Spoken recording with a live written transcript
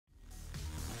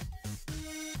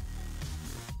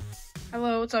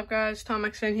Hello, what's up guys?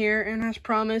 TomXN here, and as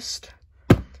promised,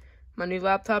 my new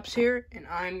laptop's here, and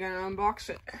I'm gonna unbox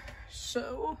it.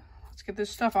 So, let's get this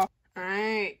stuff off.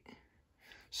 Alright,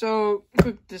 so,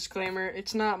 quick disclaimer,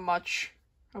 it's not much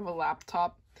of a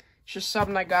laptop. It's just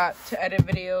something I got to edit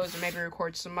videos and maybe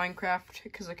record some Minecraft,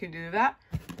 because I can do that.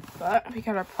 But, we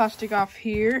got our plastic off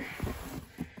here.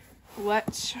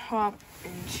 Let's hop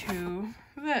into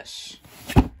this.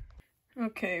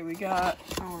 Okay, we got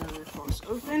our box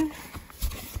open.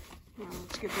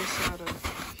 Let's get this out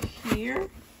of here.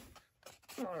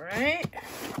 Alright.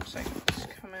 Looks like it's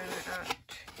coming out.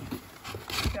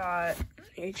 Got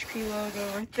HP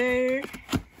logo right there.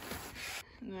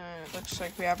 It looks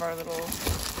like we have our little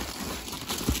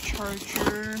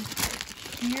charger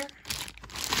here.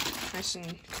 Nice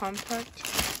and compact.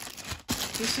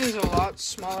 This is a lot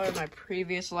smaller than my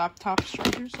previous laptop's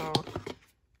charger, so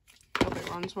I hope it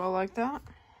runs well like that.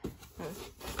 And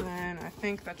then I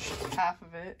think that's just half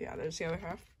of it. Yeah, there's the other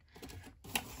half.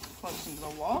 Plugs into the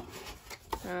wall.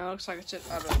 And it looks like it's it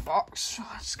out of the box. So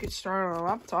let's get started on the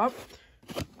laptop.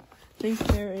 I think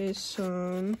there is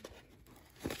some.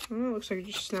 Oh, it looks like it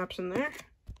just snaps in there.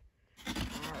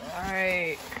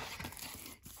 Alright.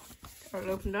 Got it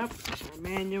opened up. There's our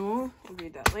manual. We'll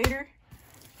read that later.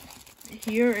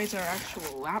 Here is our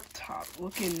actual laptop.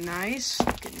 Looking nice.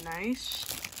 Looking nice.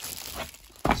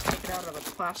 Let's take it out of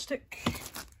the plastic.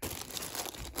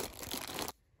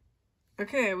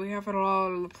 Okay, we have it all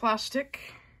out of the plastic.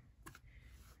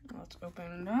 Let's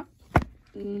open it up.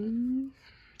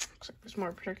 Looks like there's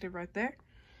more protective right there.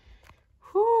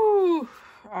 Whew!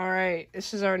 Alright,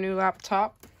 this is our new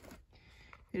laptop.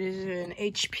 It is an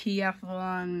HP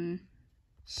F1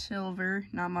 Silver.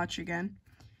 Not much again.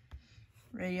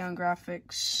 Radeon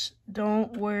graphics.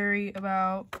 Don't worry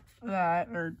about that,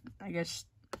 or I guess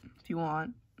if you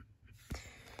want.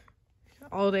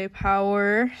 All day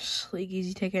power, sleek,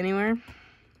 easy, take anywhere.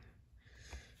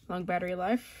 Long battery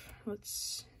life.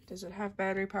 Does it have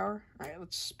battery power? All right,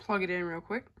 let's plug it in real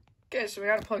quick. Okay, so we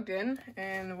got it plugged in,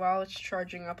 and while it's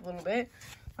charging up a little bit,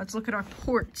 let's look at our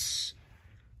ports.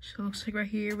 So it looks like right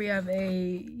here we have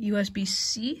a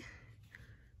USB-C,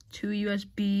 2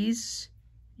 USBs,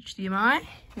 HDMI,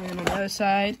 and on the other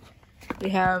side we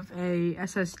have a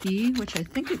SSD, which I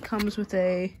think it comes with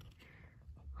a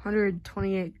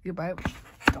 128 gigabyte, which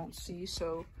I don't see,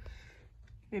 so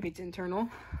maybe it's internal.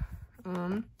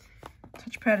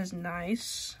 Touchpad is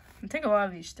nice. I'll take a lot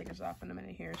of these stickers off in a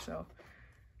minute here. So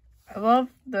I love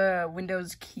the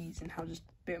Windows keys and how just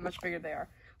much bigger they are.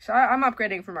 So I'm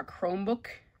upgrading from a Chromebook,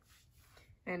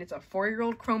 and it's a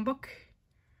 4-year-old Chromebook.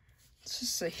 It's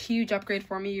just a huge upgrade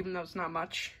for me, even though it's not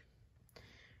much.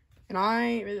 And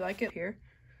I really like it here.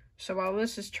 So while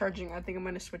this is charging, I think I'm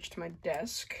going to switch to my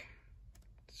desk.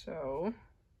 So,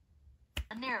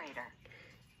 a narrator.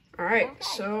 All right, okay,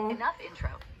 so enough intro.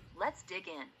 Let's dig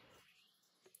in.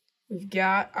 We've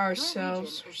got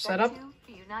ourselves set up.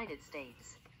 The United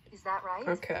States. Is that right?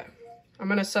 Okay, I'm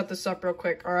gonna set this up real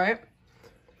quick. All right.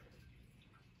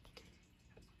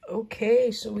 Okay,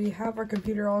 so we have our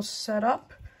computer all set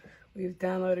up. We've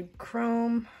downloaded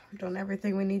Chrome. We've done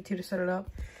everything we need to set it up.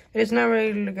 It is now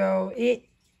ready to go. It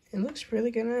looks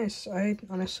really good, nice. I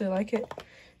honestly like it.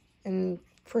 And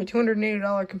for a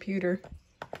 $280 computer,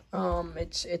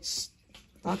 it's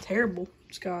not terrible.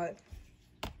 It's got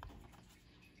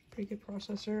pretty good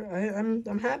processor.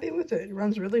 I'm happy with it. It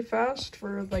runs really fast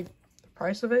for like the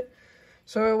price of it.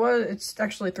 So it's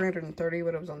actually $330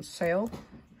 when it was on sale.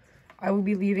 I will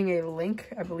be leaving a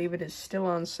link. I believe it is still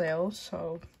on sale.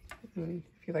 So if you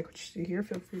like what you see here,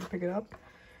 feel free to pick it up.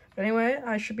 But anyway,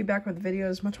 I should be back with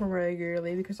videos much more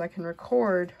regularly because I can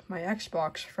record my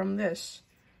Xbox from this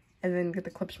and then get the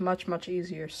clips much, much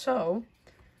easier. So,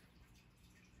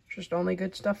 just only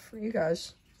good stuff for you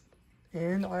guys.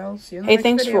 And I'll see you in the next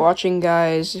thanks video. for watching,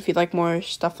 guys. If you'd like more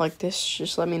stuff like this,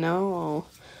 just let me know. I'll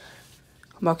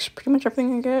unbox pretty much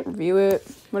everything I get, review it,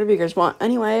 whatever you guys want.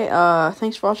 Anyway,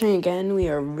 thanks for watching again. We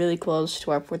are really close to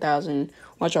our 4,000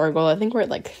 watch hour goal. I think we're at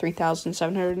like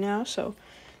 3,700 now. So,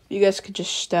 if you guys could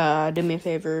just do me a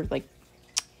favor, like,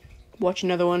 watch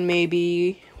another one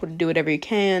maybe, do whatever you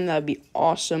can. That'd be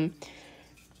awesome.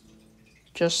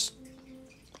 Just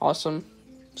awesome.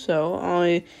 So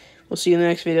we'll see you in the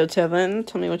next video. Till then,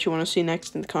 tell me what you want to see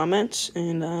next in the comments,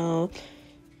 and I'll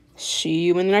see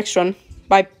you in the next one.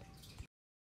 Bye.